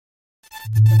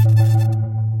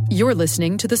You're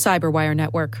listening to the Cyberwire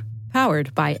Network,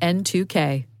 powered by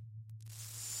N2K.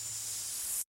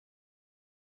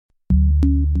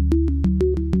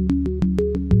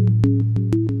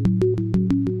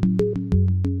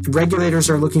 Regulators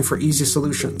are looking for easy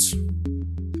solutions,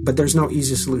 but there's no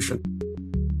easy solution.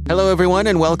 Hello, everyone,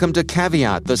 and welcome to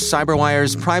Caveat, the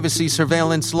CyberWire's privacy,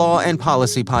 surveillance, law, and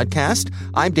policy podcast.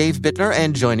 I'm Dave Bittner,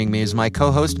 and joining me is my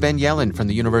co-host, Ben Yelin from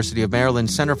the University of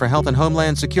Maryland Center for Health and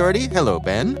Homeland Security. Hello,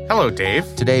 Ben. Hello, Dave.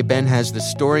 Today, Ben has the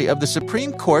story of the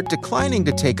Supreme Court declining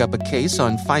to take up a case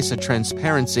on FISA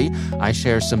transparency. I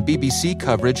share some BBC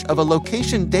coverage of a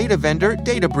location data vendor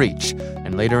data breach.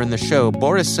 And later in the show,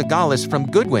 Boris Sagalis from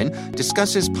Goodwin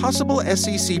discusses possible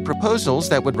SEC proposals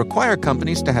that would require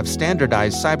companies to have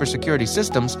standardized cybersecurity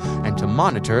systems and to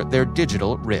monitor their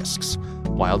digital risks.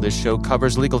 While this show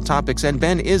covers legal topics and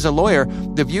Ben is a lawyer,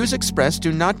 the views expressed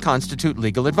do not constitute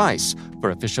legal advice.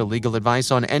 For official legal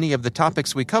advice on any of the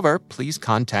topics we cover, please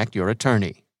contact your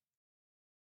attorney.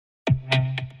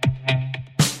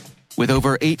 With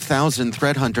over 8,000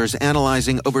 threat hunters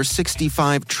analyzing over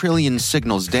 65 trillion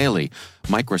signals daily,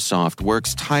 Microsoft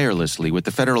works tirelessly with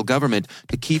the federal government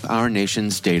to keep our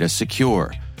nation's data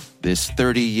secure. This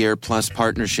 30-year-plus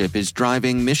partnership is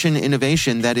driving mission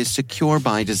innovation that is secure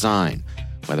by design.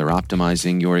 Whether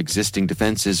optimizing your existing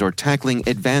defenses or tackling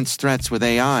advanced threats with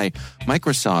AI,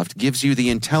 Microsoft gives you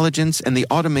the intelligence and the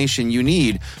automation you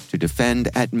need to defend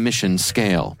at mission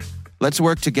scale. Let's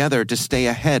work together to stay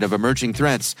ahead of emerging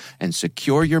threats and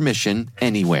secure your mission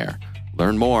anywhere.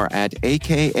 Learn more at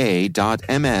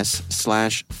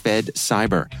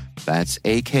aka.ms/fedcyber. That's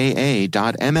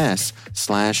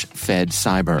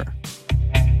aka.ms/fedcyber.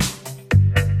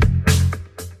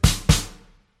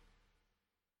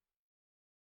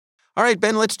 All right,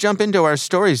 Ben, let's jump into our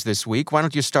stories this week. Why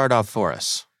don't you start off for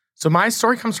us? So my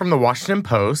story comes from the Washington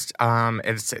Post.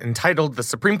 It's entitled, "The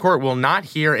Supreme Court Will Not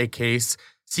Hear a Case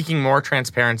Seeking More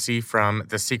Transparency from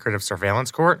the Secretive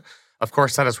Surveillance Court." Of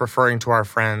course, that is referring to our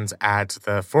friends at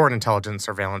the Foreign Intelligence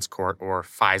Surveillance Court, or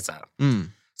FISA.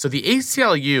 So the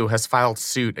ACLU has filed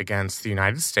suit against the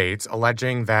United States,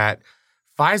 alleging that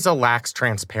FISA lacks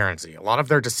transparency. A lot of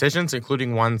their decisions,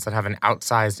 including ones that have an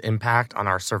outsized impact on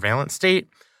our surveillance state,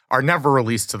 are never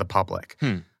released to the public.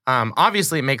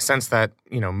 Obviously, it makes sense that,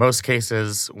 most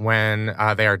cases when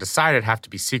they are decided have to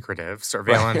be secretive.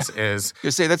 Surveillance is...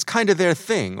 You say that's kind of their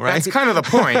thing, right? That's kind of the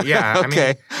point, yeah.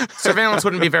 Okay. I mean, surveillance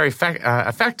wouldn't be very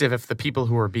effective if the people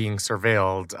who were being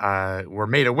surveilled were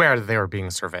made aware that they were being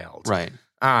surveilled. Right.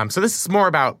 So this is more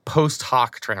about post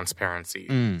hoc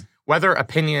transparency. Whether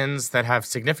opinions that have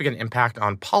significant impact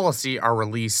on policy are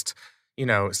released,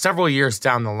 several years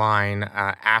down the line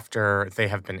after they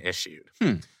have been issued.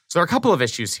 So there are a couple of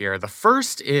issues here. The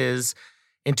first is,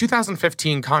 in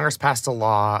 2015, Congress passed a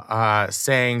law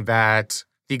saying that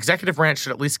the executive branch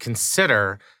should at least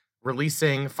consider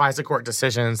releasing FISA court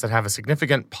decisions that have a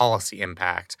significant policy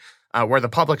impact, where the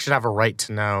public should have a right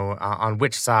to know on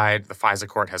which side the FISA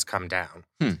court has come down.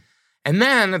 And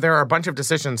then there are a bunch of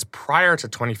decisions prior to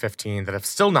 2015 that have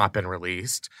still not been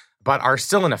released, but are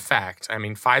still in effect. I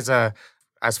mean, FISA,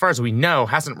 as far as we know,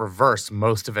 hasn't reversed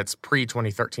most of its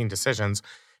pre-2013 decisions,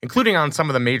 including on some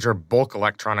of the major bulk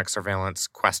electronic surveillance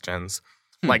questions,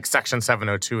 like Section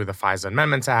 702 of the FISA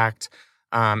Amendments Act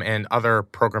and other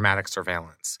programmatic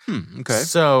surveillance. Okay.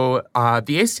 So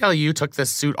the ACLU took this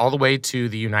suit all the way to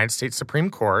the United States Supreme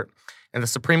Court, and the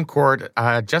Supreme Court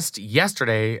just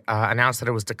yesterday announced that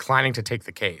it was declining to take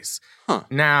the case.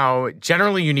 Now,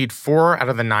 generally, you need 4 out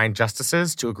of the 9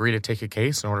 justices to agree to take a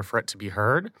case in order for it to be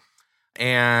heard.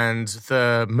 And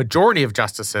the majority of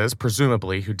justices,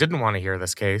 presumably, who didn't want to hear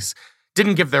this case,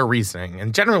 didn't give their reasoning.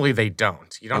 And generally, they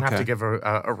don't. You don't have to give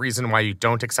a reason why you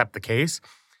don't accept the case.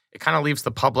 It kind of leaves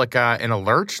the public in a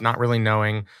lurch, not really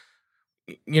knowing,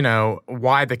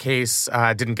 why the case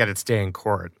didn't get its day in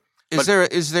court.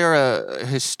 Is there a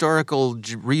historical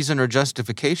reason or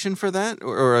justification for that?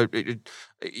 Or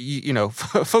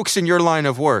folks in your line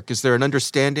of work, is there an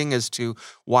understanding as to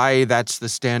why that's the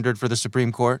standard for the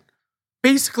Supreme Court?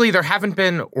 Basically, there haven't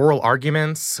been oral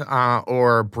arguments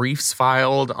or briefs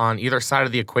filed on either side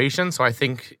of the equation. So I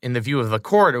think in the view of the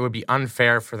court, it would be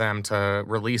unfair for them to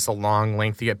release a long,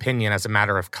 lengthy opinion as a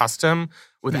matter of custom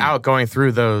without going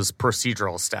through those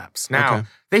procedural steps. Now,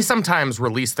 they sometimes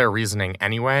release their reasoning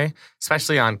anyway,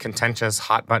 especially on contentious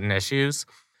hot-button issues.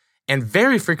 And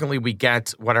very frequently we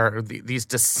get what are these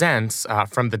dissents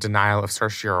from the denial of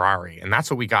certiorari. And that's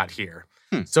what we got here.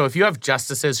 So if you have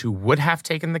justices who would have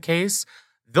taken the case,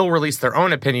 they'll release their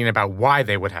own opinion about why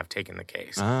they would have taken the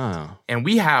case. Oh. And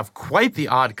we have quite the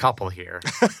odd couple here.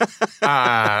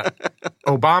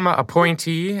 Obama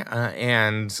appointee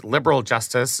and liberal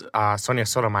Justice Sonia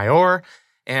Sotomayor,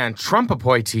 and Trump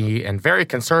appointee and very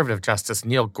conservative Justice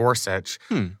Neil Gorsuch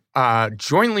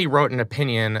jointly wrote an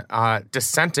opinion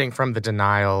dissenting from the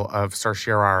denial of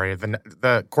certiorari,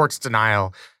 the court's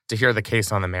denial to hear the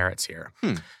case on the merits here.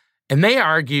 And they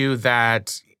argue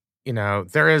that,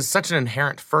 there is such an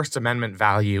inherent First Amendment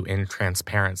value in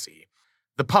transparency.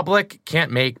 The public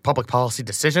can't make public policy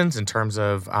decisions in terms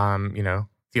of, the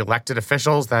elected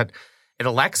officials that it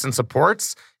elects and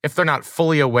supports if they're not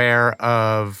fully aware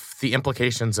of the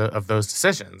implications of those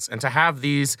decisions. And to have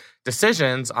these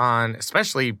decisions on,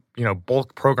 especially,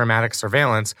 bulk programmatic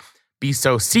surveillance be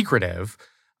so secretive,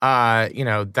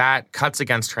 that cuts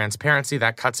against transparency,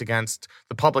 that cuts against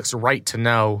the public's right to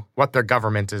know what their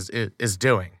government is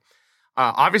doing.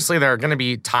 Obviously, there are going to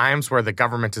be times where the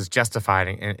government is justified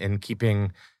in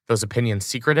keeping those opinions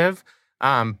secretive.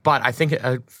 But I think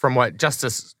from what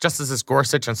Justices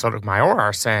Gorsuch and Sotomayor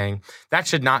are saying, that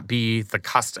should not be the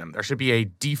custom. There should be a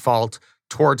default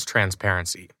towards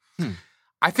transparency.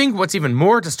 I think what's even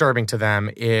more disturbing to them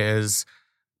is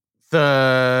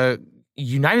the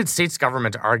United States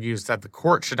government argues that the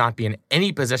court should not be in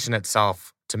any position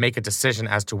itself to make a decision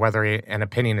as to whether an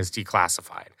opinion is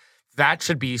declassified. That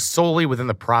should be solely within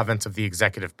the province of the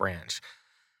executive branch.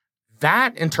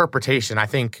 That interpretation, I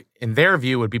think, in their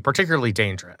view, would be particularly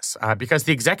dangerous because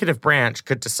the executive branch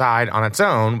could decide on its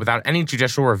own, without any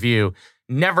judicial review,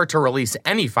 never to release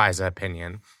any FISA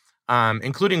opinion,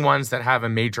 including ones that have a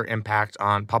major impact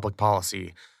on public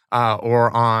policy or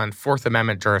on Fourth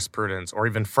Amendment jurisprudence or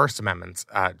even First Amendment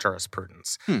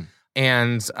jurisprudence.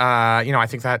 And, I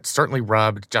think that certainly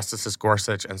rubbed Justices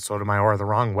Gorsuch and Sotomayor the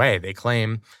wrong way. They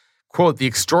claim, quote, the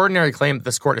extraordinary claim that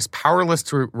this court is powerless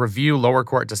to review lower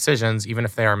court decisions, even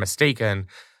if they are mistaken,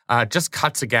 just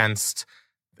cuts against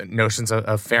the notions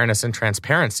of fairness and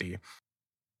transparency.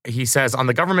 He says, on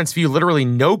the government's view, literally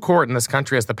no court in this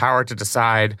country has the power to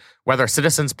decide whether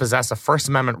citizens possess a First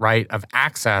Amendment right of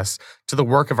access to the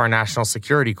work of our national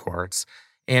security courts.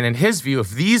 And in his view,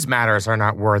 if these matters are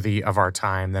not worthy of our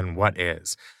time, then what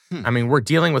is? I mean, we're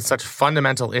dealing with such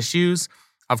fundamental issues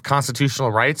of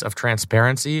constitutional rights, of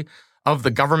transparency, of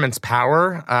the government's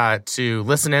power to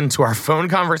listen in to our phone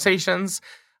conversations,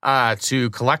 to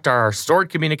collect our stored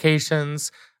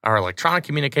communications, our electronic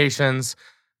communications,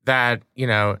 that,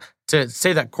 to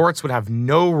say that courts would have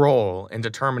no role in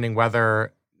determining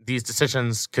whether these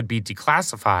decisions could be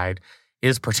declassified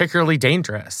is particularly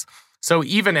dangerous. So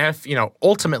even if,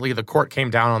 ultimately the court came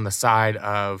down on the side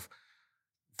of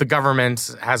the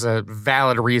government has a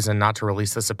valid reason not to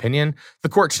release this opinion, the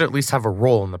court should at least have a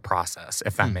role in the process,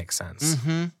 if that makes sense.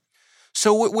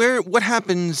 So what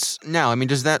happens now? I mean,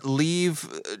 does that leave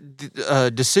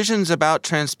decisions about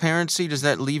transparency, does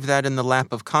that leave that in the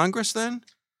lap of Congress then?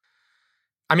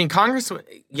 I mean, Congress,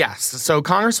 yes. So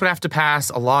Congress would have to pass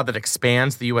a law that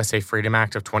expands the USA Freedom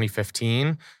Act of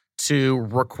 2015 to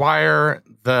require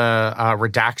the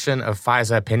redaction of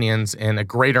FISA opinions in a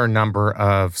greater number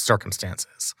of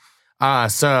circumstances.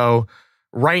 So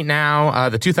right now,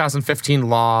 the 2015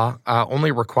 law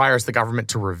only requires the government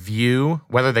to review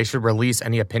whether they should release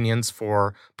any opinions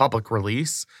for public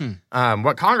release.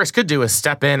 What Congress could do is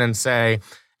step in and say,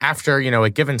 after, a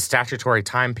given statutory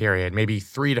time period, maybe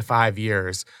 3 to 5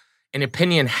 years, an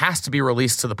opinion has to be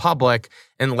released to the public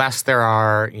unless there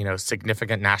are,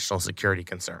 significant national security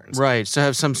concerns. Right. So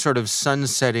have some sort of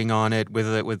sunsetting on it with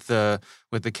the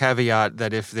caveat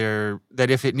that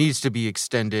if it needs to be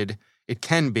extended, it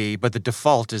can be, but the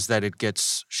default is that it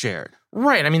gets shared.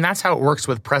 Right. I mean, that's how it works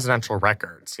with presidential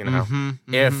records.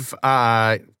 If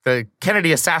the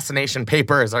Kennedy assassination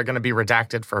papers are going to be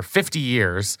redacted for 50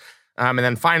 years, and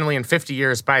then finally in 50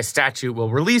 years by statute we'll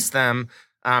release them,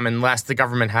 unless the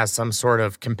government has some sort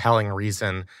of compelling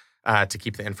reason to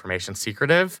keep the information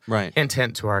secretive. Right. Hint,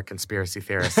 hint to our conspiracy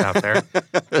theorists out there.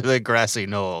 The grassy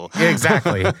knoll.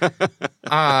 Exactly.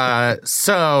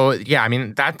 So, yeah, I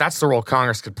mean, that's the role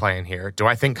Congress could play in here. Do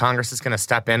I think Congress is going to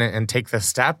step in and take this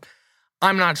step?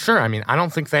 I'm not sure. I mean, I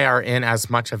don't think they are in as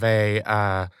much of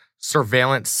a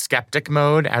surveillance skeptic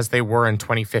mode as they were in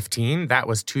 2015. That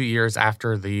was 2 years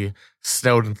after the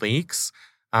Snowden leaks.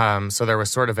 So there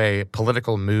was sort of a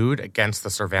political mood against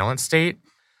the surveillance state.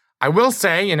 I will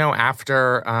say,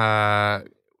 after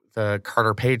the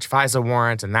Carter Page FISA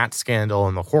warrant and that scandal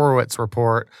and the Horowitz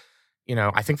report,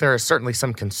 I think there is certainly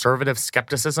some conservative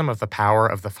skepticism of the power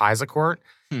of the FISA court.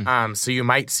 So you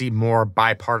might see more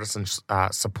bipartisan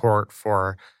support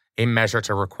for a measure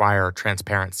to require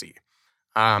transparency.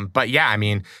 But yeah, I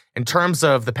mean, in terms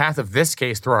of the path of this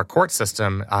case through our court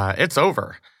system, it's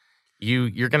over.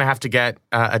 You're going to have to get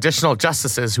additional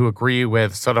justices who agree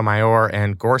with Sotomayor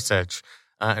and Gorsuch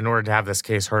in order to have this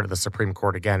case heard at the Supreme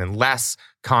Court again, unless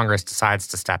Congress decides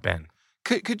to step in.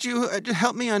 Could you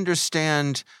help me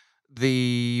understand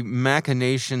the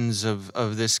machinations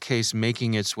of this case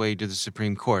making its way to the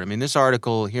Supreme Court? I mean, this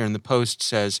article here in the Post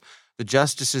says the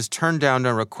justices turned down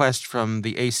a request from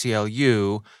the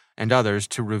ACLU and others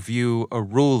to review a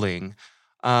ruling.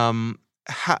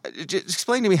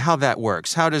 Explain to me how that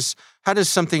works. How does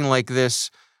something like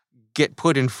this get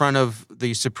put in front of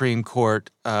the Supreme Court,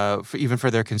 even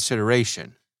for their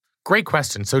consideration? Great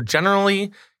question. So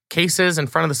generally, cases in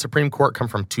front of the Supreme Court come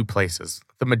from two places.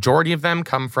 The majority of them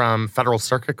come from federal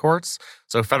circuit courts,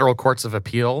 so federal courts of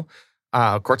appeals.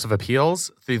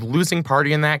 The losing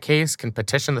party in that case can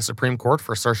petition the Supreme Court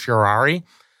for certiorari,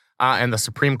 and the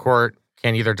Supreme Court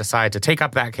can either decide to take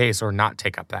up that case or not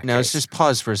take up that case. Now, let's just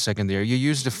pause for a second there. You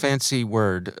used a fancy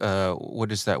word.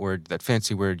 What is that word, that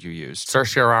fancy word you used?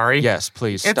 Certiorari? Yes,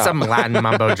 please, stop. It's some Latin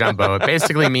mumbo-jumbo. It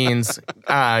basically means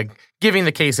giving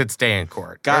the case its day in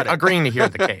court. Got it. Agreeing to hear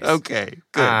the case. Okay,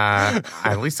 good.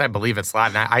 At least I believe it's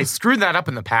Latin. I screwed that up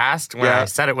in the past when I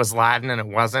said it was Latin and it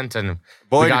wasn't, and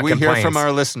boy, we got did we complaints. hear from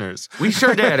our listeners. We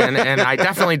sure did, and I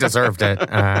definitely deserved it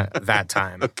that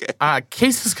time. Okay.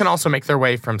 Cases can also make their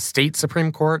way from state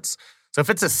Supreme Courts. So if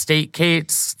it's a state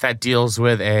case that deals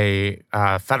with a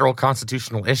federal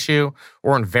constitutional issue,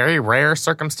 or in very rare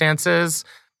circumstances,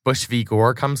 Bush v.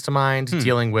 Gore comes to mind,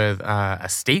 dealing with a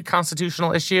state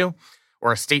constitutional issue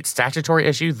or a state statutory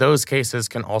issue, those cases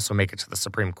can also make it to the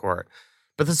Supreme Court.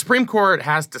 But the Supreme Court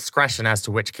has discretion as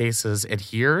to which cases it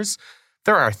hears.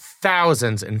 There are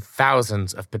thousands and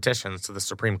thousands of petitions to the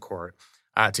Supreme Court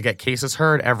to get cases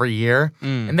heard every year,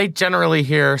 and they generally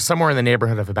hear somewhere in the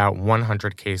neighborhood of about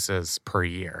 100 cases per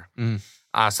year.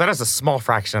 So that is a small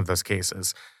fraction of those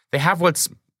cases. They have what's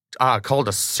called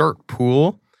a cert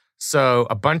pool. So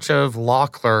a bunch of law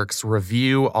clerks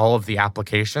review all of the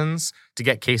applications to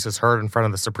get cases heard in front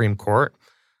of the Supreme Court.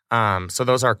 So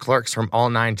those are clerks from all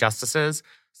 9 justices.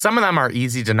 Some of them are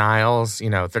easy denials.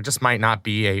 You know, there just might not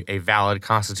be a valid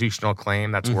constitutional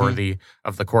claim that's worthy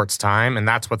of the court's time, and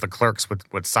that's what the clerks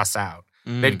would suss out.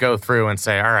 They'd go through and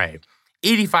say, all right,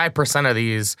 85% of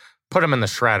these, put them in the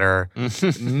shredder.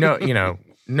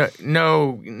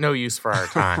 No use for our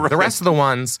time. Right. The rest of the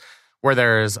ones where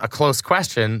there's a close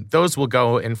question, those will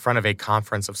go in front of a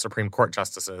conference of Supreme Court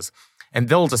justices, and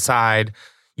they'll decide,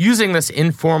 using this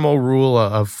informal rule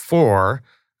of 4,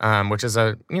 which is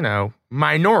a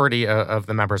minority of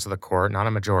the members of the court, not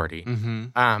a majority.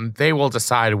 They will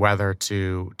decide whether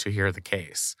to hear the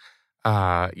case.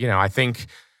 I think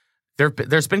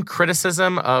there's been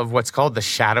criticism of what's called the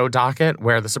shadow docket,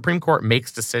 where the Supreme Court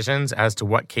makes decisions as to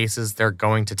what cases they're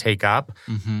going to take up,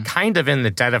 kind of in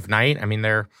the dead of night. I mean,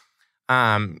 they're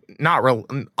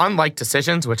unlike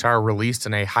decisions which are released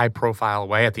in a high-profile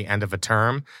way at the end of a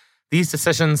term. These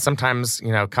decisions sometimes,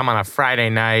 come on a Friday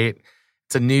night.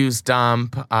 It's a news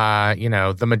dump.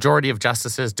 The majority of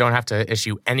justices don't have to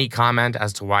issue any comment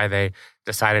as to why they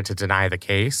decided to deny the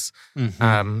case.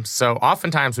 So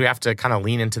oftentimes we have to kind of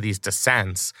lean into these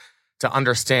dissents to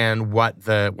understand what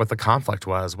the conflict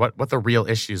was, what the real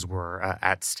issues were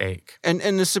at stake.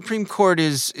 And the Supreme Court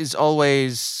is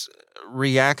always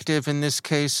reactive in this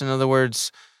case. In other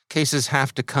words, cases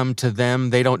have to come to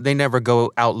them. They never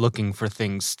go out looking for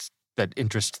things that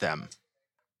interest them.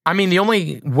 I mean, the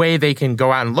only way they can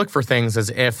go out and look for things is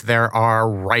if there are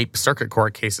ripe circuit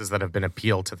court cases that have been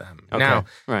appealed to them. Okay, now,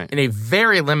 right. In a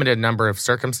very limited number of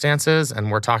circumstances, and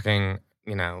we're talking,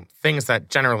 things that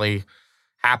generally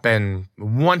happen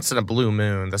once in a blue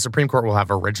moon, the Supreme Court will have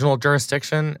original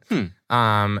jurisdiction,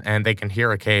 and they can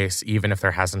hear a case even if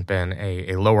there hasn't been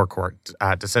a lower court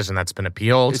decision that's been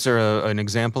appealed. Is there an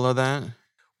example of that?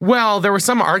 Well, there was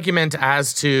some argument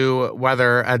as to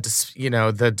whether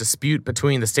the dispute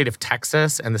between the state of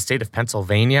Texas and the state of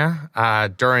Pennsylvania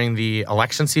during the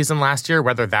election season last year,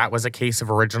 whether that was a case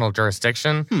of original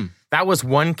jurisdiction. That was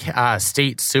one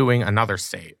state suing another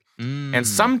state. And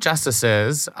some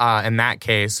justices in that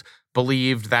case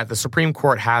believed that the Supreme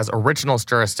Court has original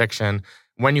jurisdiction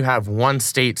when you have one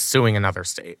state suing another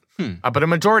state. But a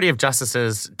majority of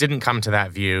justices didn't come to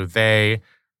that view. They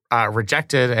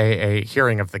rejected a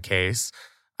hearing of the case.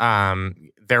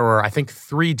 There were, I think,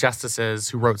 3 justices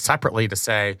who wrote separately to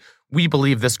say, we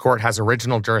believe this court has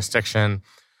original jurisdiction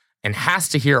and has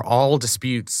to hear all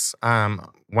disputes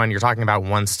when you're talking about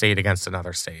one state against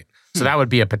another state. So that would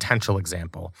be a potential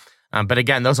example. But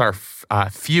again, those are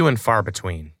few and far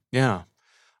between. Yeah.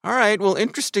 All right. Well,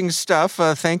 interesting stuff.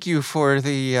 Thank you for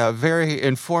the very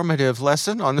informative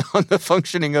lesson on the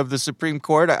functioning of the Supreme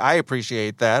Court. I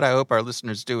appreciate that. I hope our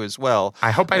listeners do as well. I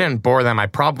hope I didn't bore them. I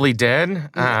probably did.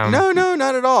 No,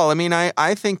 not at all. I mean,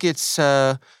 I think it's...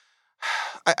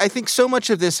 I think so much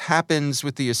of this happens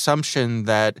with the assumption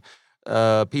that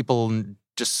people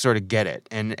just sort of get it.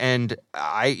 And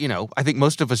I think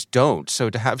most of us don't.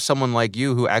 So to have someone like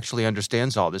you who actually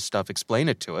understands all this stuff explain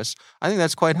it to us, I think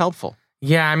that's quite helpful.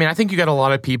 Yeah, I mean, I think you get a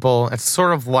lot of people. It's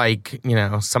sort of like,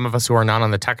 some of us who are not on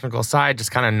the technical side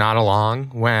just kind of nod along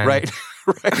when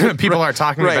people are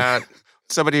talking about...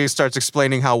 Somebody starts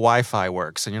explaining how Wi-Fi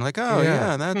works, and you're like, oh,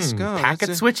 yeah, that's good.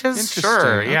 Packet switches?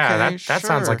 Sure, yeah, okay, that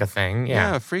sounds like a thing,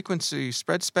 yeah. Frequency,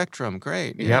 spread spectrum,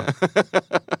 great. Yeah. Yep.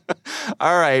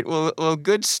 All right, well,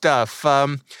 good stuff.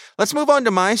 Let's move on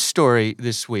to my story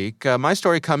this week. My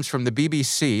story comes from the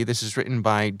BBC. This is written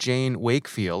by Jane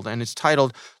Wakefield, and it's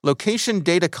titled, Location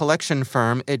Data Collection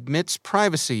Firm Admits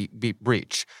Privacy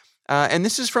Breach. And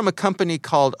this is from a company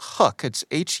called Huq. It's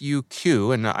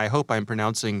H-U-Q, and I hope I'm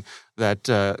pronouncing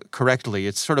that correctly.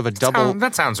 It's sort of a double...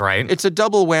 That sounds right. It's a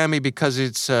double whammy because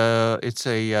it's a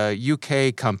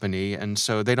UK company, and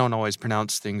so they don't always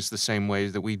pronounce things the same way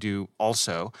that we do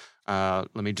also.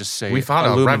 Let me just say... We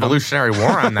fought a revolutionary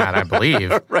war on that, I believe.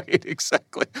 Right,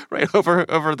 exactly. Right, over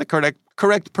the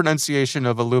correct pronunciation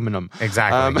of aluminum.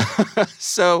 Exactly.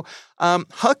 So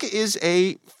Huq is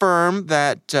a firm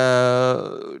that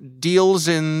deals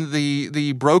in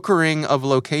the brokering of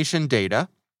location data.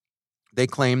 They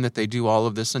claim that they do all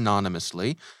of this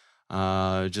anonymously.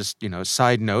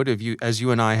 Side note, as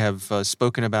you and I have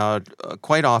spoken about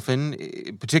quite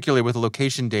often, particularly with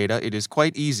location data, it is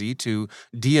quite easy to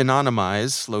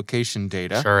de-anonymize location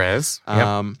data. Sure is.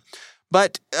 Yep.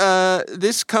 But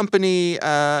this company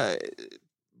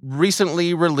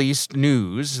recently released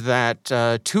news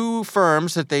that two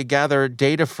firms that they gather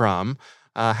data from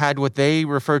had what they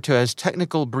refer to as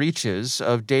technical breaches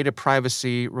of data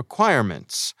privacy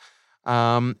requirements.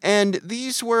 And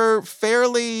these were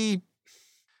fairly...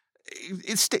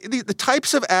 It's the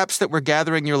types of apps that were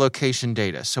gathering your location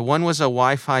data. So one was a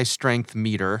Wi-Fi strength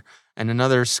meter and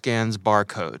another scans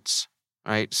barcodes,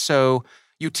 right? So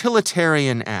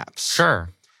utilitarian apps. Sure.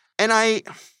 And I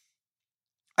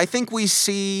think we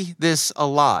see this a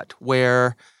lot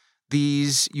where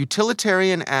these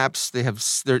utilitarian apps, they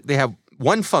have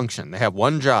one function, they have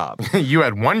one job. You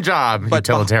had one job,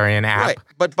 utilitarian app. Right.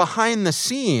 But behind the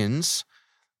scenes,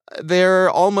 they're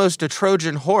almost a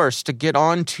Trojan horse to get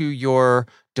onto your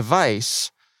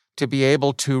device to be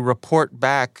able to report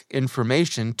back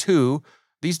information to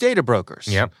these data brokers.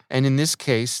 Yep. And in this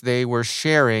case, they were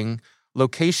sharing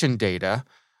location data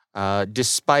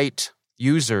despite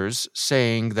users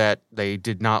saying that they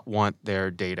did not want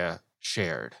their data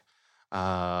shared.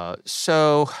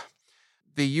 So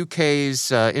the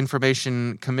UK's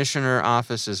Information Commissioner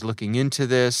Office is looking into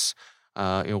this.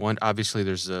 Obviously,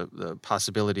 there's the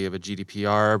possibility of a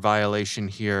GDPR violation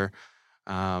here.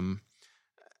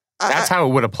 That's how it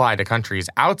would apply to countries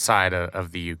outside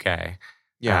of the UK.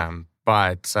 Yeah.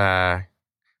 But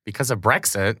because of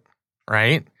Brexit,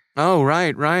 right? Oh,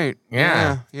 right.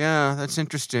 Yeah. Yeah, that's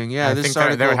interesting. Yeah, I think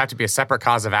there would have to be a separate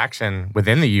cause of action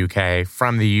within the UK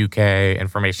from the UK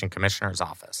Information Commissioner's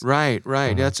Office. Right.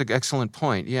 That's an excellent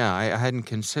point. Yeah, I hadn't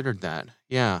considered that.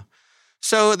 Yeah.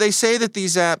 So they say that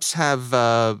these apps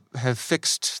have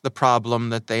fixed the problem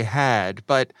that they had,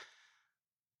 but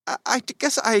I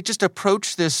guess I just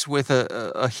approach this with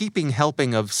a heaping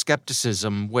helping of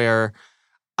skepticism where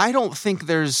I don't think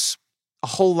there's a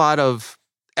whole lot of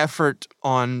effort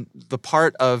on the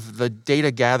part of the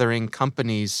data gathering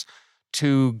companies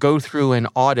to go through and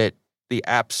audit the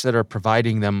apps that are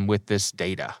providing them with this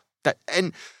data.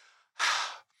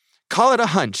 Call it a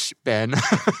hunch, Ben,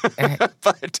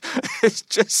 but it's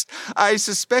just, I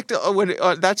suspect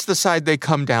that's the side they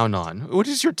come down on. What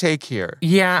is your take here?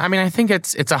 Yeah, I mean, I think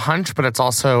it's a hunch, but it's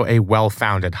also a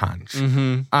well-founded hunch.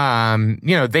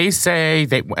 Mm-hmm. They say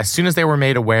as soon as they were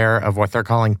made aware of what they're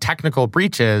calling technical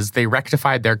breaches, they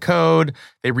rectified their code,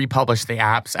 they republished the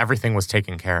apps, everything was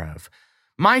taken care of.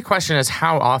 My question is,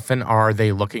 how often are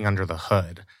they looking under the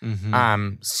hood?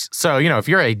 Mm-hmm. So, if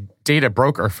you're a data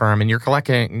broker firm and you're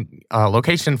collecting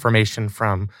location information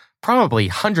from probably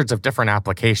hundreds of different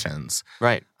applications.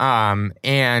 Right.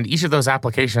 And each of those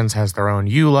applications has their own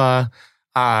EULA.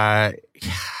 Are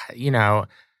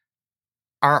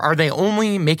they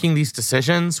only making these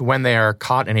decisions when they are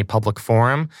caught in a public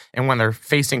forum and when they're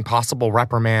facing possible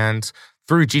reprimand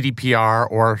through GDPR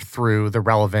or through the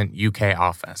relevant UK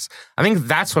office? I think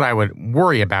that's what I would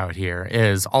worry about here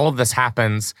is all of this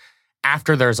happens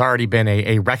after there's already been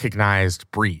a recognized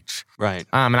breach. Right.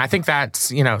 And I think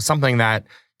that's, something that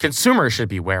consumers should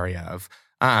be wary of.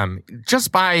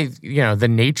 Just by, the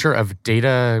nature of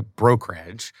data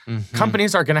brokerage,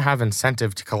 companies are going to have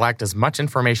incentive to collect as much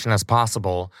information as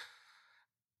possible,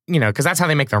 because that's how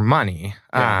they make their money.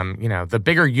 Yeah. The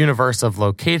bigger universe of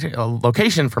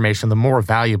location information, the more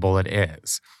valuable it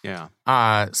is. Yeah.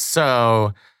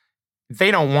 So they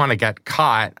don't want to get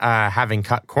caught having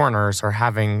cut corners or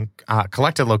having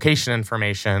collected location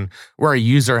information where a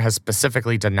user has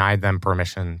specifically denied them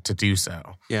permission to do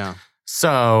so. Yeah.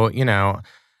 So,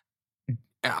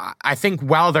 I think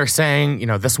while they're saying,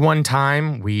 this one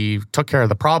time we took care of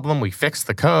the problem, we fixed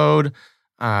the code,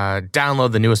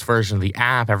 download the newest version of the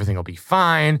app, everything will be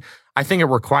fine. I think it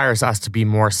requires us to be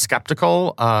more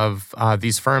skeptical of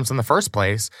these firms in the first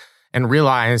place and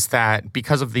realize that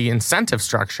because of the incentive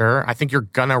structure, I think you're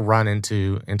going to run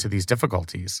into these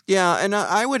difficulties. Yeah, and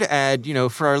I would add,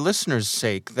 for our listeners'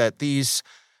 sake, that these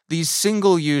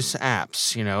single-use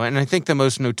apps, and I think the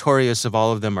most notorious of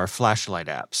all of them are flashlight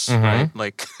apps, right?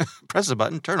 Like, press a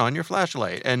button, turn on your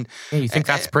flashlight. And you think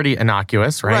that's pretty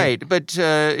innocuous, right? Right, but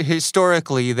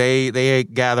historically, they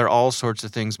gather all sorts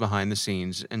of things behind the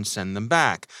scenes and send them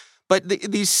back. But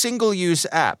these single-use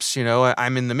apps,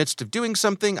 I'm in the midst of doing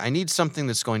something. I need something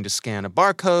that's going to scan a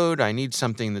barcode. I need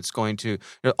something that's going to,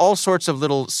 all sorts of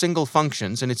little single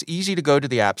functions. And it's easy to go to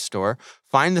the App Store,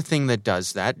 find the thing that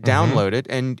does that, download it,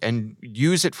 and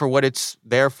use it for what it's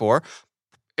there for.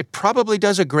 It probably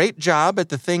does a great job at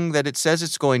the thing that it says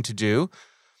it's going to do.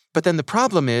 But then the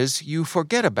problem is you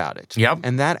forget about it. Yep.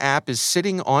 And that app is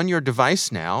sitting on your device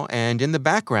now, and in the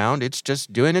background, it's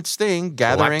just doing its thing,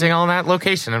 gathering. Collecting all that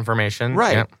location information.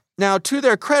 Right. Yep. Now, to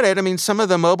their credit, some of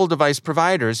the mobile device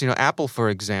providers, Apple, for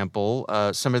example,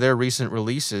 some of their recent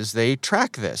releases, they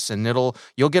track this, and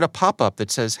you'll get a pop-up that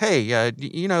says, hey,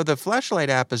 the flashlight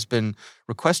app has been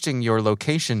requesting your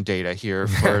location data here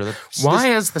for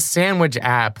Why is the Sandwich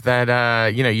app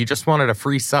that you just wanted a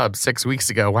free sub 6 weeks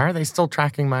ago? Why are they still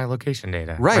tracking my location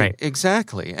data? Right,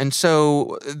 exactly. And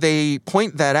so they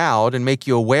point that out and make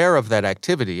you aware of that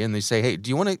activity, and they say, "Hey, do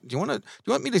you want me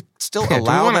to still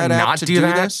allow that app to do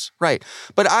this?" Right.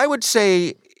 But I would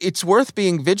say it's worth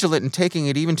being vigilant and taking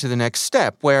it even to the next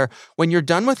step, where when you're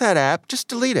done with that app, just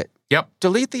delete it. Yep.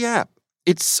 Delete the app.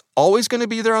 It's always going to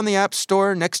be there on the App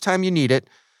Store next time you need it.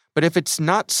 But if it's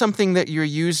not something that you're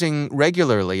using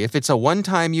regularly, if it's a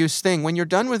one-time use thing, when you're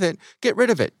done with it, get rid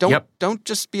of it. Don't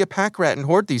just be a pack rat and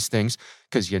hoard these things,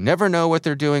 because you never know what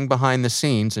they're doing behind the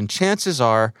scenes, and chances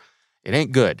are it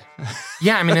ain't good.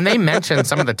 Yeah, and they mentioned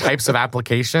some of the types of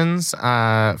applications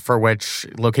for which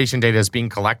location data is being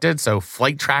collected. So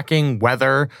flight tracking,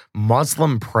 weather,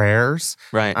 Muslim prayers.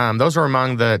 Right. Those are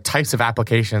among the types of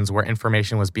applications where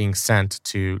information was being sent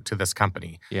to this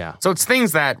company. Yeah. So it's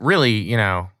things that really,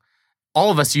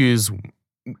 all of us use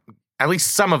at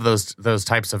least some of those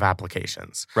types of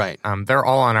applications. Right. They're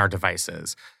all on our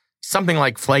devices. Something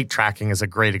like flight tracking is a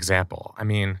great example.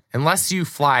 Unless you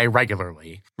fly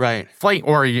regularly, right?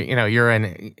 Or you're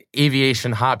an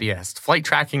aviation hobbyist, flight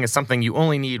tracking is something you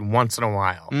only need once in a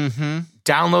while. Mm-hmm.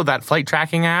 Download that flight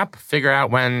tracking app, figure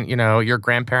out when your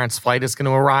grandparents' flight is going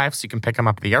to arrive so you can pick them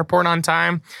up at the airport on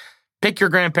time. Pick your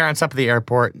grandparents up at the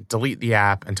airport, delete the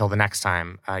app until the next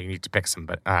time you need to pick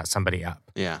somebody up.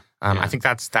 Yeah. I think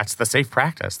that's the safe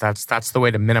practice. That's the way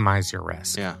to minimize your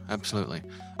risk. Yeah, absolutely.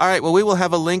 All right, well, we will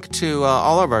have a link to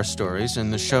all of our stories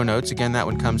in the show notes. Again, that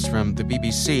one comes from the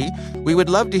BBC. We would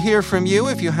love to hear from you.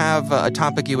 If you have a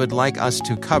topic you would like us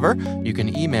to cover, you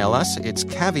can email us. It's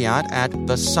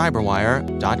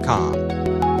caveat@thecyberwire.com.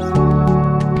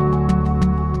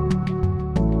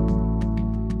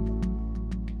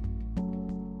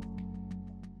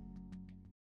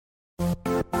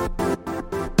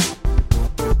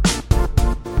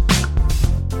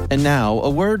 And now, a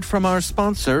word from our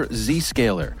sponsor,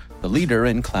 Zscaler, the leader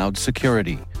in cloud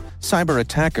security. Cyber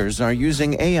attackers are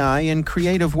using AI in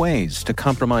creative ways to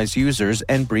compromise users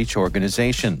and breach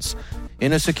organizations.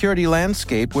 In a security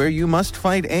landscape where you must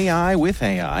fight AI with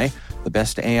AI, the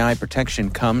best AI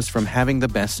protection comes from having the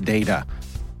best data.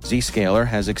 Zscaler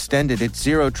has extended its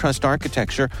Zero Trust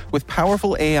architecture with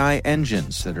powerful AI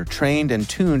engines that are trained and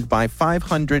tuned by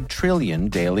 500 trillion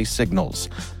daily signals.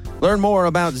 Learn more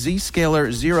about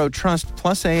Zscaler Zero Trust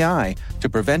Plus AI to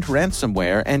prevent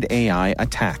ransomware and AI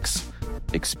attacks.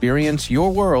 Experience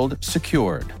your world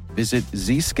secured. Visit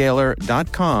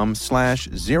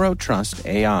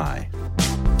zscaler.com/zerotrustai.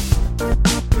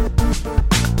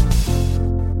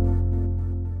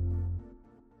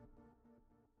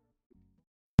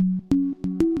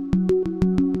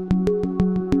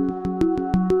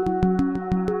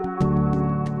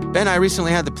 Ben, I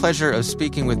recently had the pleasure of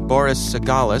speaking with Boris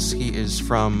Sagalis. He is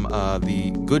from the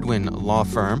Goodwin law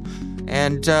firm.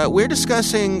 And we're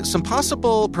discussing some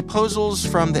possible proposals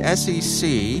from the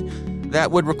SEC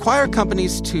that would require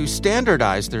companies to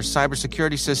standardize their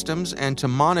cybersecurity systems and to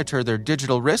monitor their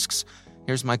digital risks.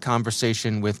 Here's my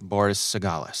conversation with Boris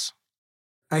Sagalis.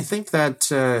 I think that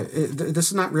this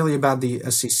is not really about the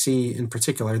SEC in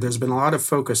particular. There's been a lot of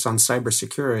focus on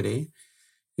cybersecurity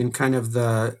in kind of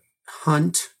the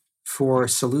hunt for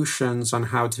solutions on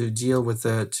how to deal with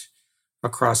it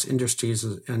across industries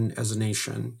and as a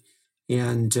nation.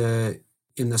 And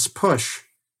in this push,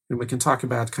 and we can talk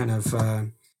about kind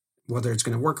of whether it's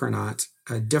going to work or not,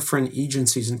 different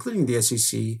agencies, including the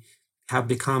SEC, have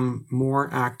become more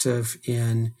active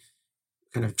in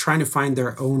kind of trying to find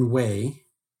their own way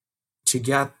to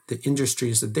get the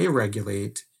industries that they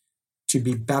regulate to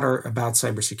be better about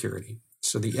cybersecurity.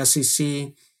 So the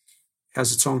SEC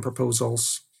has its own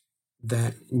proposals.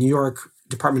 The New York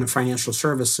Department of Financial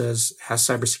Services has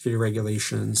cybersecurity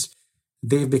regulations.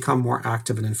 They've become more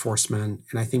active in enforcement.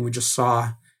 And I think we just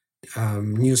saw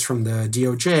news from the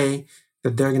DOJ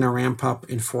that they're going to ramp up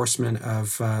enforcement of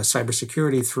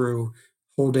cybersecurity through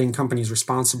holding companies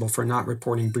responsible for not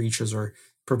reporting breaches or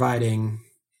providing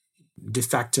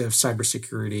defective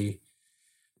cybersecurity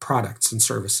products and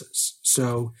services.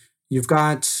 So you've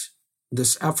got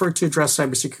this effort to address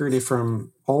cybersecurity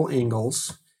from all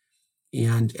angles,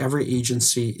 and every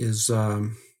agency is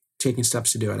taking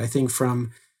steps to do it. I think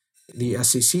from the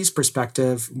SEC's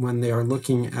perspective, when they are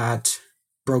looking at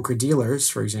broker-dealers,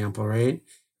 for example, right,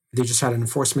 they just had an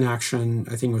enforcement action,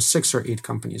 I think it was 6 or 8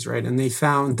 companies, right? And they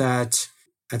found that,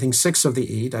 I think 6 of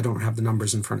the 8, I don't have the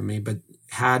numbers in front of me, but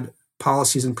had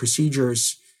policies and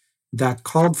procedures that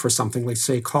called for something, like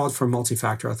say called for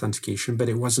multi-factor authentication, but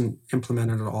it wasn't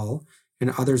implemented at all.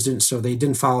 And others didn't, so they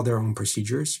didn't follow their own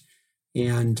procedures.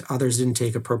 And others didn't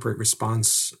take appropriate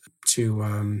response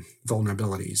to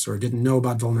vulnerabilities, or didn't know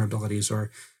about vulnerabilities,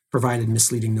 or provided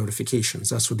misleading notifications.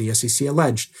 That's what the SEC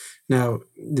alleged. Now,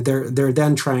 they're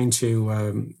then trying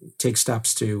to take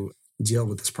steps to deal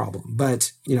with this problem.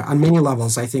 But on many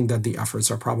levels, I think that the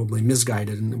efforts are probably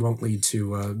misguided and won't lead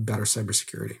to better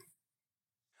cybersecurity.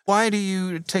 Why do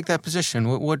you take that position?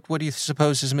 What do you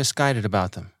suppose is misguided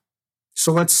about them?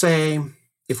 So let's say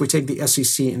if we take the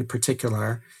SEC in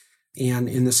particular, and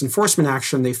in this enforcement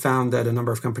action, they found that a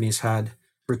number of companies had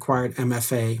required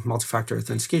MFA, multi-factor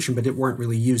authentication, but it weren't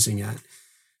really using it.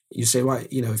 You say, well,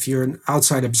 if you're an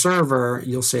outside observer,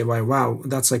 you'll say, well, wow,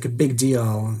 that's like a big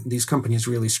deal. These companies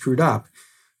really screwed up.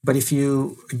 But if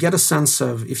you get a sense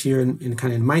of, if you're in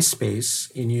kind of in my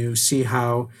space, and you see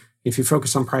how, if you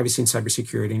focus on privacy and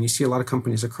cybersecurity, and you see a lot of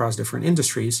companies across different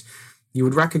industries, you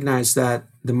would recognize that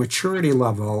the maturity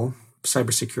level of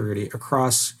cybersecurity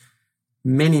across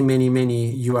many, many,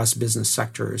 many U.S. business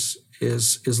sectors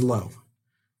is low.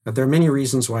 But there are many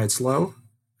reasons why it's low: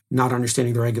 not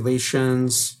understanding the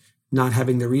regulations, not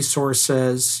having the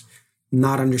resources,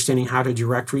 not understanding how to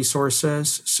direct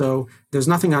resources. So there's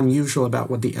nothing unusual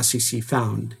about what the SEC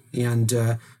found, and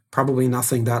probably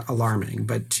nothing that alarming.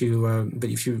 But to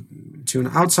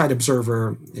an outside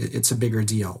observer, it's a bigger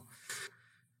deal.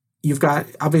 You've got,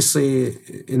 obviously,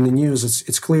 in the news,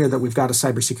 it's clear that we've got a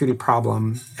cybersecurity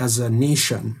problem as a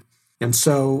nation. And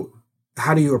so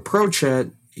how do you approach it?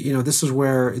 This is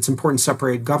where it's important to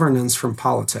separate governance from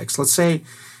politics. Let's say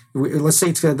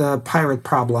to the pirate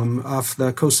problem off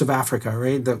the coast of Africa,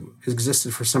 right, that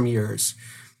existed for some years.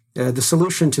 The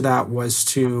solution to that was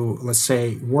to, let's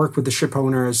say, work with the ship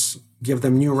owners, give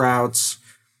them new routes,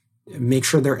 make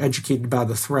sure they're educated about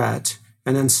the threat,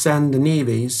 and then send the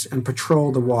navies and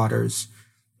patrol the waters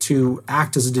to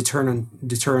act as a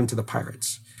deterrent to the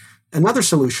pirates. Another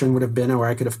solution would have been, or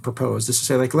I could have proposed, is to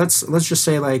say, like, let's just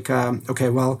say, like, okay,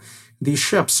 well, these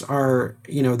ships are,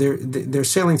 they're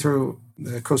sailing through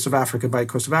the coast of Africa, by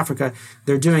coast of Africa.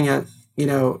 They're doing it,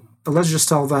 let's just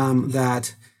tell them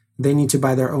that they need to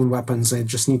buy their own weapons. They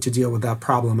just need to deal with that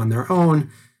problem on their own.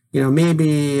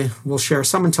 Maybe we'll share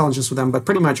some intelligence with them, but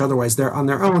pretty much otherwise they're on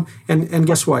their own. And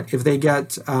guess what? If they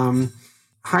get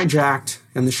hijacked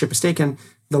and the ship is taken,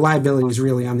 the liability is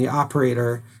really on the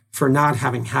operator for not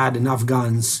having had enough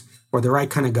guns or the right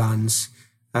kind of guns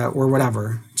or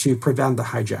whatever to prevent the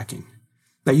hijacking.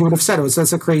 Now, you would have said,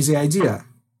 that's a crazy idea,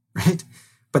 right?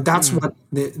 But that's what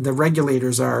the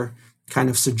regulators are kind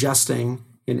of suggesting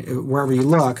wherever you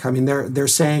look. I mean, they're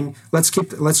saying,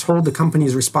 let's hold the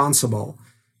companies responsible,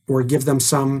 or give them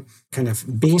some kind of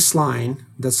baseline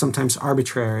that's sometimes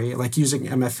arbitrary, like using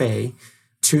MFA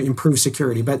to improve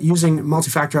security. But using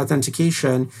multi-factor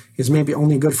authentication is maybe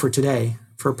only good for today,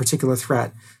 for a particular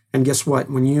threat. And guess what?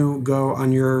 When you go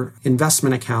on your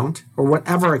investment account or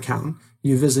whatever account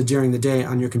you visit during the day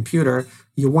on your computer,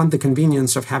 you want the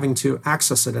convenience of having to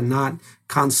access it and not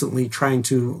constantly trying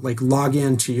to like log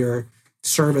into your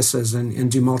services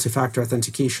and do multi-factor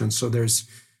authentication. So there's,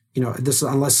 this,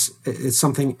 unless it's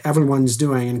something everyone's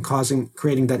doing and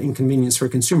creating that inconvenience for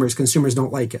consumers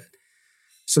don't like it.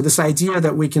 So this idea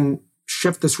that we can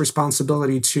shift this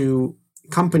responsibility to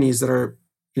companies that are,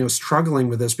 struggling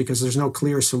with this because there's no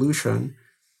clear solution,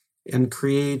 and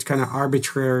create kind of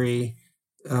arbitrary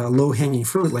low-hanging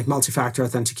fruit like multi-factor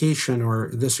authentication or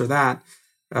this or that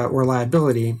or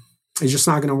liability, is just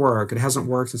not going to work. It hasn't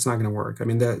worked. It's not going to work. I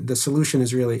mean, the solution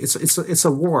is really, it's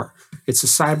a war. It's a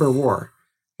cyber war.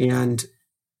 And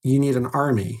you need an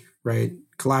army, right?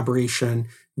 Collaboration,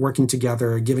 working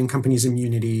together, giving companies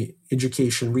immunity,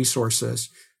 education, resources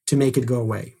to make it go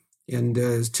away. And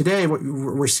today, what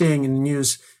we're seeing in the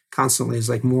news constantly is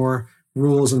like more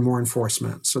rules and more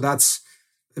enforcement. So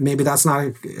maybe that's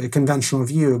not a conventional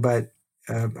view, but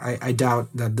I doubt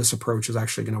that this approach is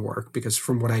actually going to work, because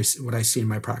from what I see in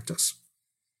my practice.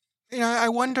 I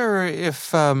wonder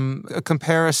if a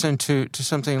comparison to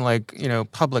something like,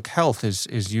 public health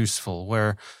is useful,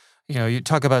 where, you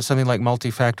talk about something like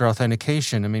multi-factor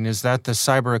authentication. I mean, is that the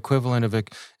cyber equivalent of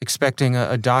expecting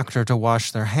a doctor to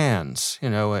wash their hands?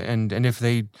 And if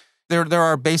there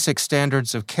are basic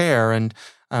standards of care, and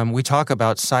we talk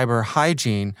about cyber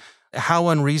hygiene. How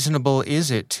unreasonable is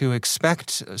it to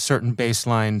expect certain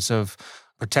baselines of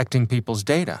protecting people's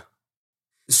data?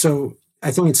 So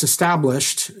I think it's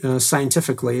established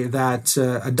scientifically that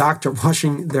a doctor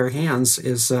washing their hands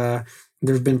is,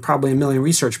 there's been probably 1 million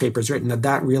research papers written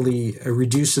that really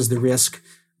reduces the risk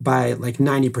by like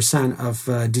 90%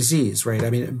 of disease, right? I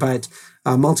mean, but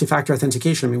multi-factor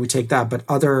authentication, we take that, but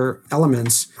other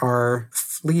elements are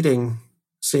fleeting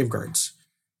safeguards,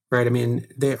 right? I mean,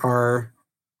 they are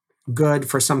good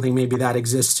for something maybe that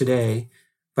exists today,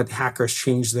 but hackers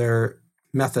change their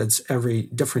methods every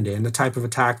different day. And the type of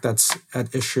attack that's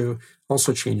at issue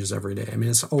also changes every day. I mean,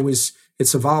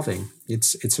 it's evolving.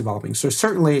 It's evolving. So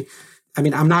certainly,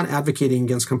 I'm not advocating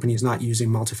against companies not using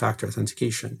multi-factor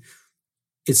authentication.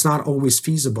 It's not always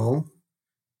feasible.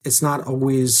 It's not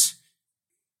always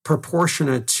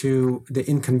proportionate to the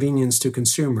inconvenience to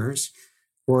consumers,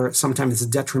 or sometimes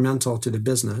it's detrimental to the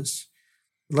business.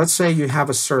 Let's say you have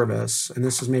a service, and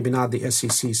this is maybe not the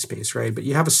SEC space, right? But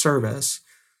you have a service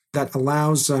that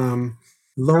allows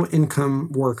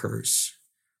low-income workers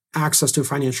access to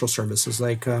financial services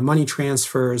like money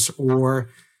transfers or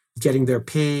getting their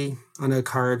pay on a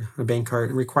bank card.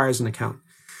 It requires an account.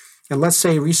 And let's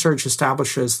say research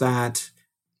establishes that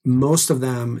most of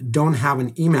them don't have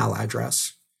an email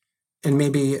address, and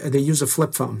maybe they use a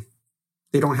flip phone.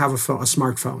 They don't have a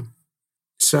smartphone.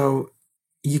 So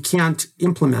you can't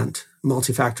implement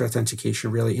multi-factor authentication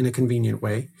really in a convenient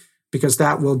way, because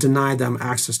that will deny them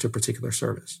access to a particular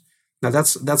service. Now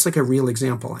that's like a real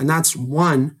example, and that's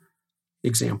one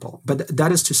example. But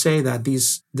that is to say that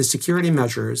the security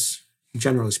measures,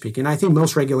 generally speaking, and I think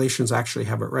most regulations actually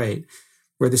have it right,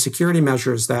 where the security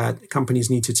measures that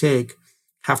companies need to take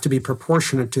have to be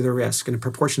proportionate to the risk and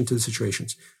proportionate to the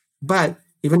situations. But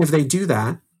even if they do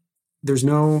that, there's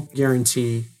no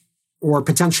guarantee or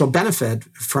potential benefit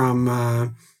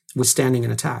from withstanding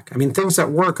an attack. Things that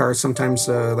work are sometimes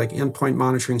like endpoint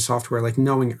monitoring software, like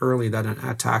knowing early that an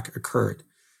attack occurred,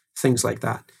 things like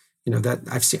that. That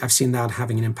I've seen that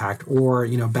having an impact, or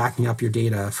backing up your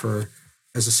data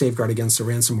as a safeguard against a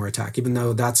ransomware attack, even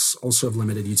though that's also of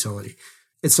limited utility.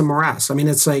 It's a morass.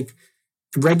 It's like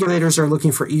regulators are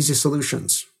looking for easy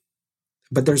solutions,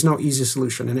 but there's no easy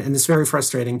solution, and it's very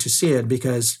frustrating to see it,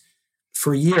 because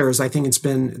for years I think it's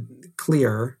been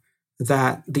clear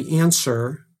that the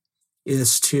answer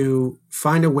is to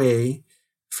find a way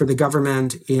for the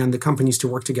government and the companies to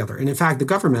work together. And in fact, the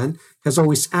government has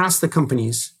always asked the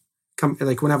companies,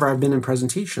 like whenever I've been in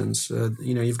presentations,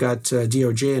 you've got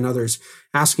DOJ and others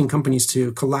asking companies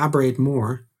to collaborate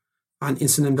more on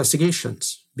incident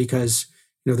investigations, because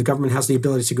the government has the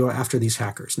ability to go after these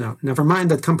hackers. Now, never mind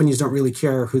that companies don't really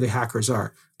care who the hackers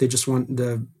are. They just want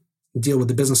to deal with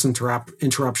the business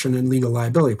interruption and legal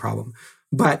liability problem.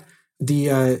 But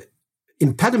the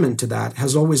impediment to that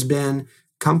has always been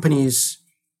companies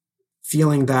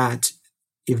feeling that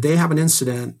if they have an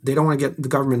incident, they don't want to get the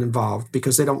government involved,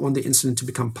 because they don't want the incident to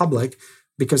become public,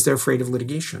 because they're afraid of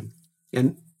litigation.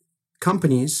 And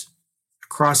companies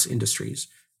across industries,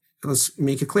 let's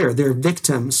make it clear, they're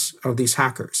victims of these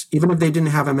hackers. Even if they didn't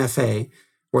have MFA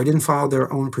or didn't follow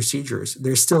their own procedures,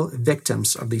 they're still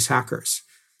victims of these hackers.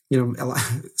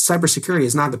 Cybersecurity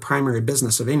is not the primary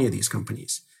business of any of these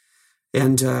companies.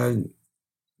 And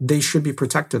they should be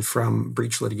protected from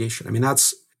breach litigation. I mean,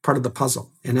 that's part of the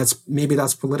puzzle. And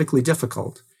that's politically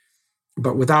difficult.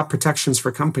 But without protections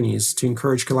for companies to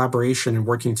encourage collaboration and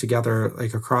working together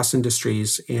like across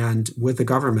industries and with the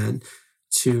government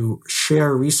to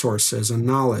share resources and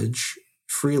knowledge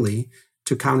freely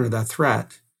to counter that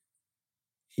threat,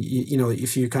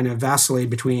 if you kind of vacillate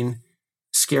between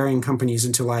scaring companies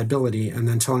into liability and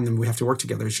then telling them we have to work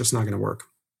together, it's just not going to work.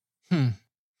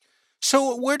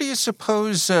 So where do you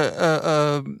suppose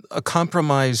a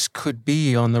compromise could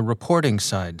be on the reporting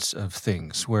sides of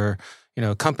things where,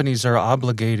 companies are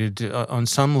obligated on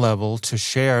some level to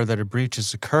share that a breach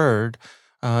has occurred?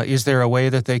 Is there a way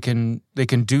that they can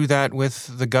do that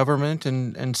with the government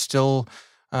and still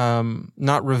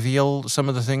not reveal some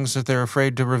of the things that they're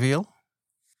afraid to reveal?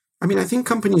 I mean, I think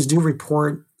companies do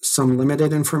report some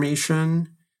limited information,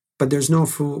 but there's no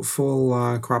full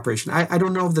cooperation. I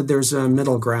don't know that there's a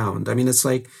middle ground. I mean, it's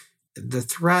like the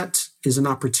threat is an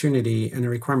opportunity and a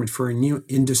requirement for a new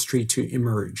industry to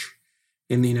emerge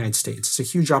in the United States. It's a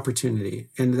huge opportunity.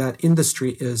 And that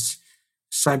industry is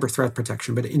cyber threat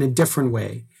protection, but in a different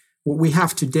way. What we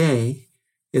have today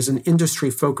is an industry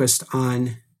focused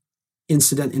on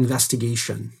incident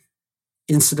investigation,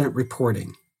 incident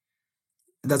reporting.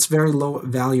 That's very low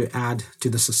value add to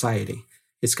the society.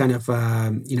 It's kind of,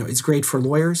 it's great for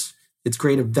lawyers. It's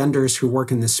great of vendors who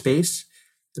work in this space.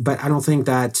 But I don't think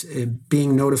that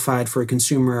being notified for a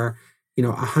consumer,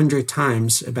 100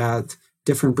 times about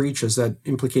different breaches that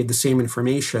implicate the same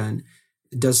information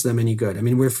does them any good. I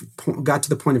mean, we've got to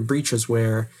the point of breaches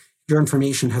where your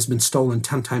information has been stolen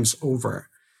 10 times over.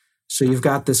 So you've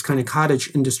got this kind of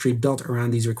cottage industry built around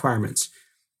these requirements.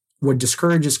 What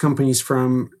discourages companies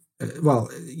from,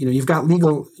 you've got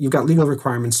legal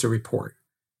requirements to report.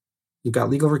 You've got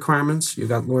legal requirements. You've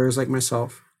got lawyers like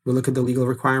myself. We look at the legal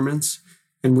requirements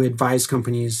and we advise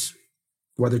companies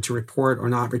whether to report or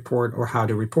not report or how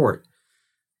to report.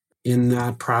 In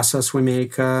that process, we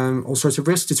make all sorts of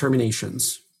risk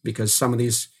determinations because some of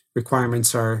these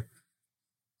requirements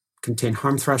contain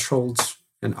harm thresholds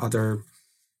and other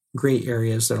gray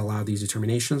areas that allow these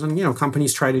determinations. And,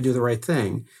 companies try to do the right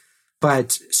thing.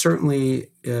 But certainly,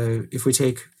 if we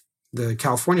take the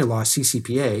California law,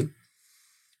 CCPA,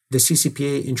 the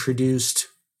CCPA introduced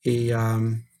a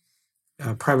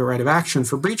private right of action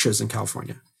for breaches in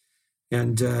California.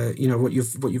 And what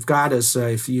you've got is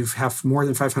if you have more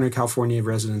than 500 California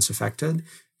residents affected,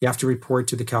 you have to report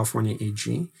to the California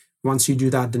AG. Once you do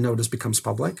that, the notice becomes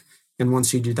public. And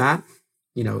once you do that,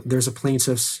 there's a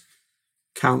plaintiff's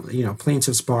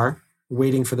bar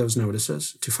waiting for those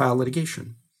notices to file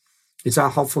litigation. Is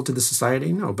that helpful to the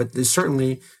society? No, but this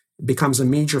certainly becomes a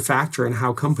major factor in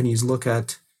how companies look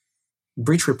at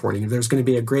breach reporting. If there's going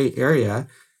to be a gray area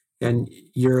and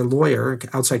you're a lawyer,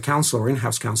 outside counsel or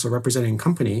in-house counsel representing a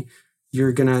company,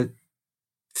 you're going to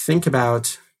think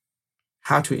about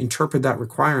how to interpret that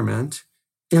requirement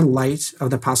in light of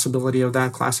the possibility of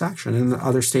that class action. In the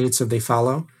other states, if they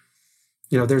follow,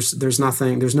 there's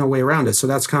no way around it. So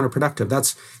that's counterproductive.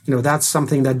 That's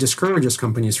something that discourages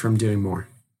companies from doing more.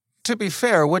 To be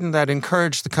fair, wouldn't that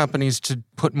encourage the companies to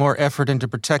put more effort into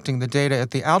protecting the data at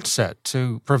the outset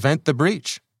to prevent the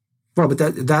breach? Well, but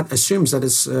that assumes that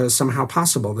it's somehow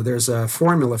possible, that there's a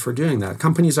formula for doing that.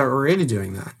 Companies are already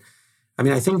doing that. I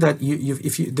mean, I think that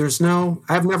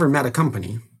I've never met a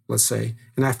company, let's say,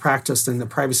 and I've practiced in the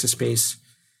privacy space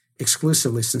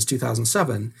exclusively since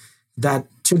 2007, that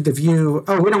took the view,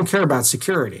 we don't care about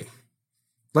security.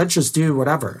 Let's just do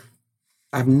whatever.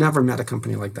 I've never met a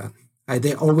company like that.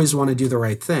 They always want to do the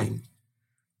right thing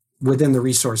within the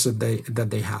resources that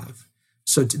they have.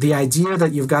 So the idea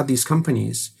that you've got these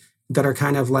companies that are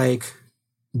kind of like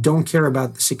don't care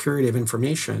about the security of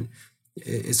information,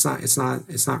 it's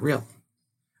not real.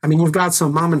 I mean, you've got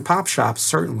some mom and pop shops,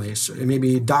 certainly,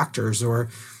 maybe doctors or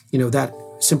that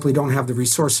simply don't have the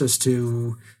resources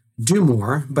to do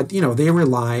more, but they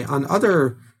rely on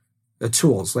other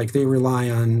tools, like they rely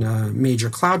on major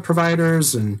cloud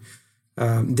providers and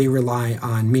they rely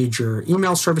on major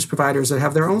email service providers that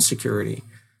have their own security.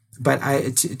 But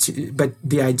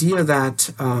the idea that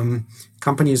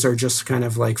companies are just kind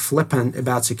of like flippant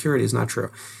about security is not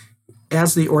true.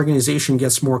 As the organization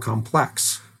gets more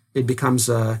complex, it becomes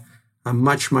a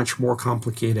much, much more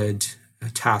complicated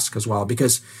task as well.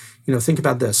 Because, think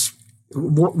about this.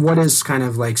 What is kind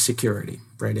of like security,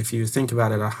 right? If you think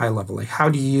about it at a high level, like how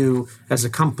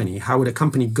would a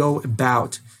company go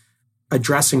about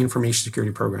addressing information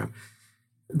security program?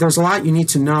 There's a lot you need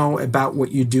to know about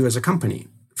what you do as a company.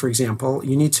 For example,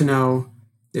 you need to know,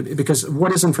 because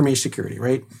what is information security,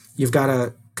 right? You've got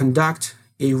to conduct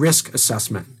a risk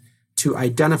assessment to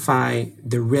identify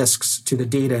the risks to the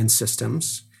data and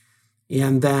systems,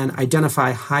 and then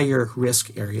identify higher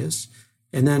risk areas,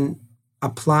 and then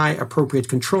apply appropriate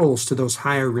controls to those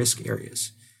higher risk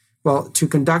areas. Well, to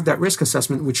conduct that risk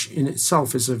assessment, which in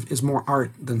itself is more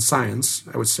art than science,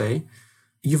 I would say,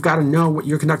 you've got to know what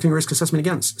you're conducting a risk assessment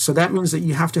against. So that means that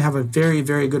you have to have a very,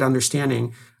 very good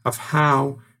understanding of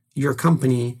how your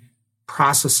company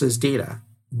processes data,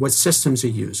 what systems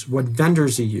you use, what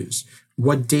vendors you use,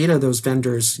 what data those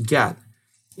vendors get.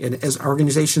 And as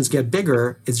organizations get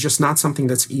bigger, it's just not something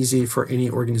that's easy for any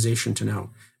organization to know,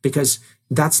 because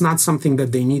that's not something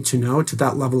that they need to know to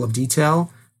that level of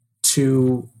detail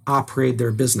to operate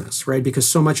their business, right? Because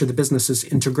so much of the business is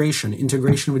integration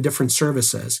with different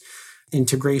services,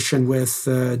 integration with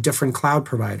different cloud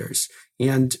providers.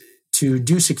 And to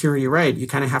do security right, you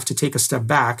kind of have to take a step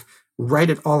back, write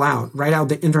it all out, write out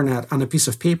the internet on a piece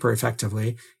of paper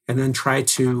effectively, and then try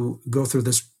to go through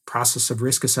this process of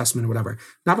risk assessment or whatever.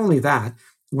 Not only that,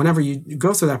 whenever you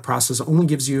go through that process, it only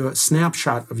gives you a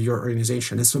snapshot of your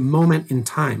organization. It's a moment in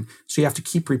time. So you have to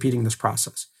keep repeating this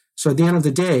process. So at the end of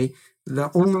the day,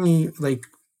 the only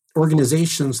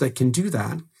organizations that can do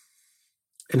that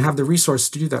and have the resource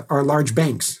to do that are large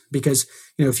banks. Because,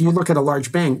 if you look at a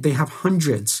large bank, they have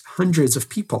hundreds of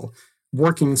people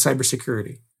working in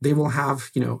cybersecurity. They will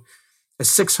have, a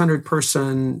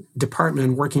 600-person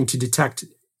department working to detect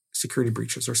security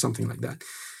breaches or something like that.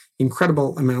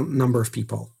 Incredible number of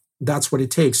people. That's what it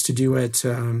takes to do it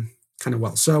kind of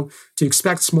well. So to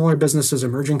expect smaller businesses,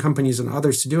 emerging companies, and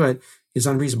others to do it is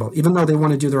unreasonable, even though they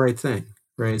want to do the right thing,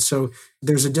 right? So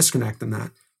there's a disconnect in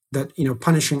that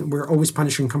we're always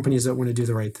punishing companies that want to do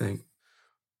the right thing.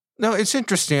 No, it's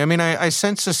interesting. I mean, I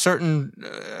sense a certain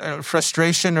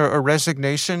frustration or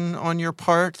resignation on your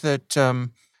part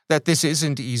that this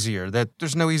isn't easier, that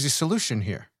there's no easy solution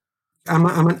here. I'm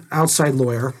an outside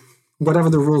lawyer. Whatever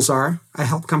the rules are, I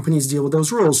help companies deal with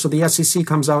those rules. So the SEC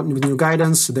comes out with new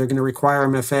guidance. They're going to require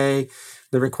MFA.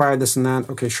 They require this and that.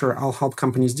 Okay, sure, I'll help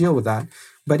companies deal with that.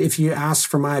 But if you ask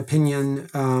for my opinion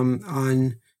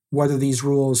on whether these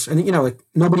rules, and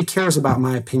nobody cares about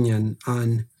my opinion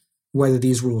on whether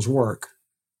these rules work.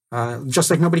 Just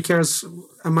like nobody cares,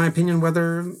 in my opinion,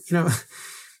 whether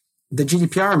the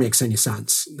GDPR makes any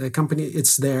sense. The company,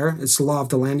 it's there. It's the law of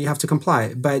the land. You have to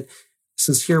comply. But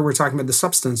since here we're talking about the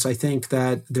substance, I think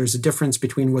that there's a difference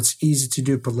between what's easy to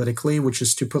do politically, which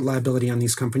is to put liability on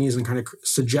these companies and kind of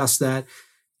suggest that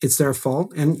it's their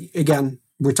fault. And again,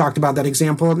 we talked about that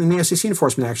example in the SEC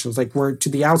enforcement actions, where to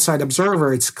the outside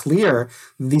observer, it's clear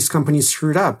these companies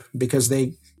screwed up because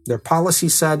their policy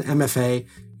said MFA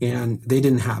and they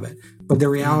didn't have it. But the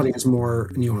reality is more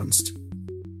nuanced.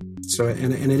 So,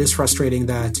 and it is frustrating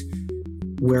that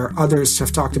where others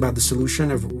have talked about the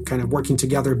solution of kind of working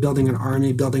together, building an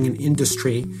army, building an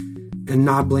industry, and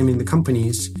not blaming the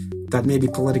companies, that maybe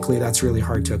politically that's really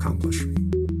hard to accomplish.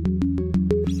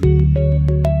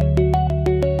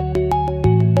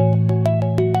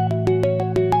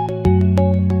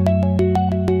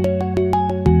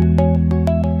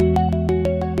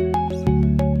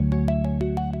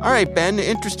 All right, Ben,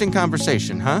 interesting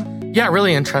conversation, huh? Yeah,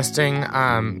 really interesting.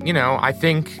 I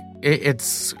think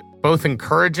it's both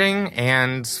encouraging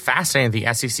and fascinating.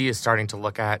 The SEC is starting to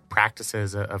look at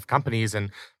practices of companies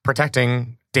and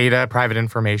protecting data, private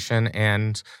information,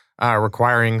 and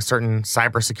requiring certain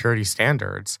cybersecurity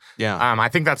standards. Yeah. I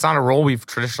think that's not a role we've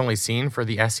traditionally seen for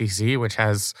the SEC, which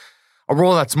has a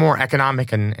role that's more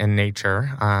economic in nature.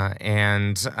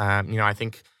 I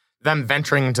think them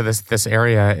venturing into this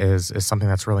area is something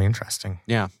that's really interesting.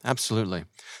 Yeah, absolutely.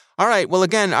 All right. Well,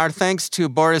 again, our thanks to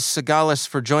Boris Sagalis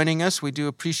for joining us. We do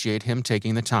appreciate him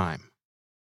taking the time.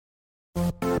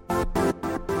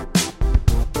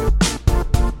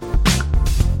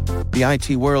 The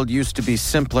IT world used to be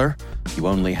simpler. You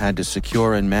only had to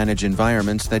secure and manage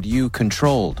environments that you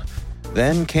controlled.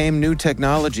 Then came new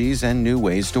technologies and new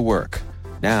ways to work.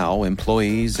 Now,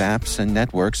 employees, apps, and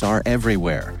networks are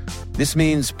everywhere. This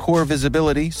means poor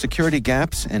visibility, security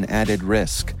gaps, and added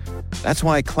risk. That's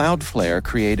why Cloudflare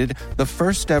created the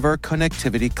first-ever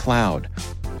connectivity cloud.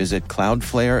 Visit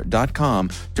cloudflare.com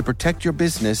to protect your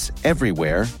business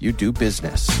everywhere you do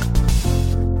business.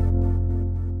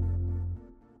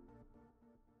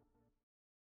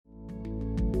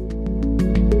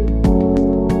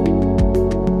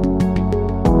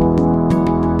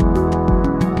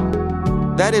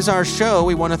 That is our show.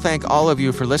 We want to thank all of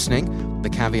you for listening. The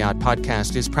Caveat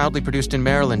podcast is proudly produced in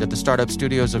Maryland at the startup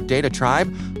studios of Data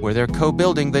Tribe, where they're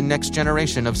co-building the next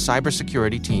generation of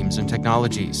cybersecurity teams and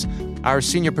technologies. Our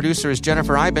senior producer is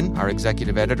Jennifer Iben. Our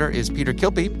executive editor is Peter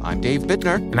Kilpe. I'm Dave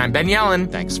Bittner. And I'm Ben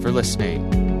Yellen. Thanks for listening.